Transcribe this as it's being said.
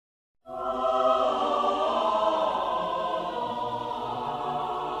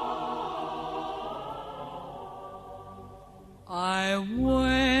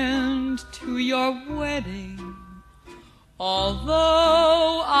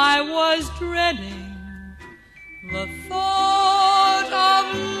dreading the thought of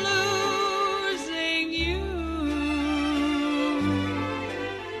losing you.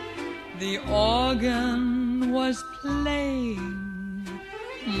 The organ was playing,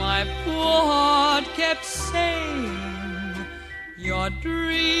 my poor heart kept saying, your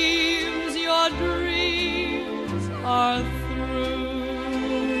dreams are through.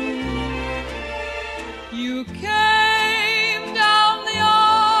 You came down the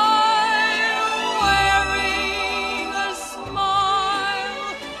aisle wearing a smile,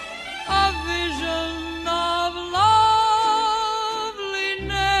 a vision of loveliness.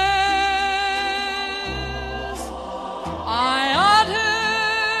 I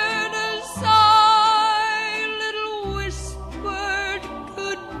uttered a sigh, little whispered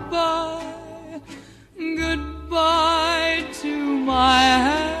goodbye, goodbye to my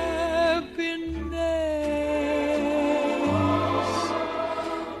happiness.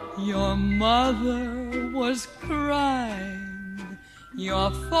 Your mother was crying, your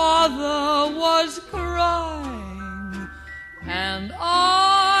father was crying, and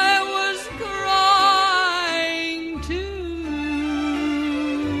I was crying too.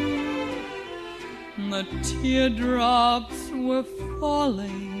 The teardrops were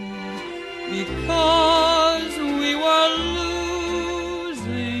falling because we were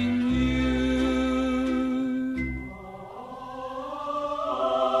losing you.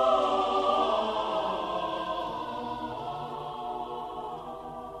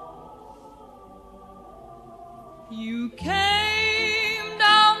 You came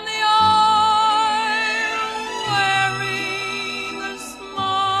down the aisle wearing a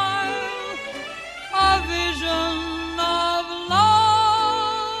smile, a vision of loveliness.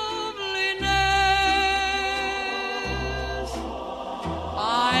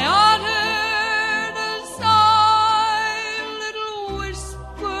 I uttered a sigh, little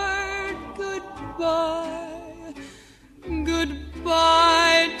whispered goodbye,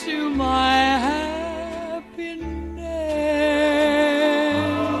 goodbye to my happiness.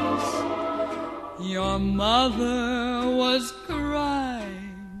 Your mother was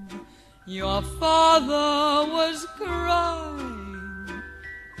crying, your father was crying,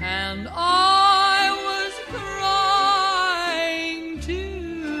 and I was crying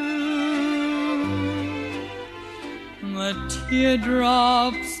too. The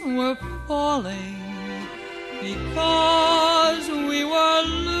teardrops were falling because we were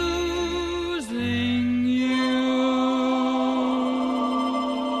losing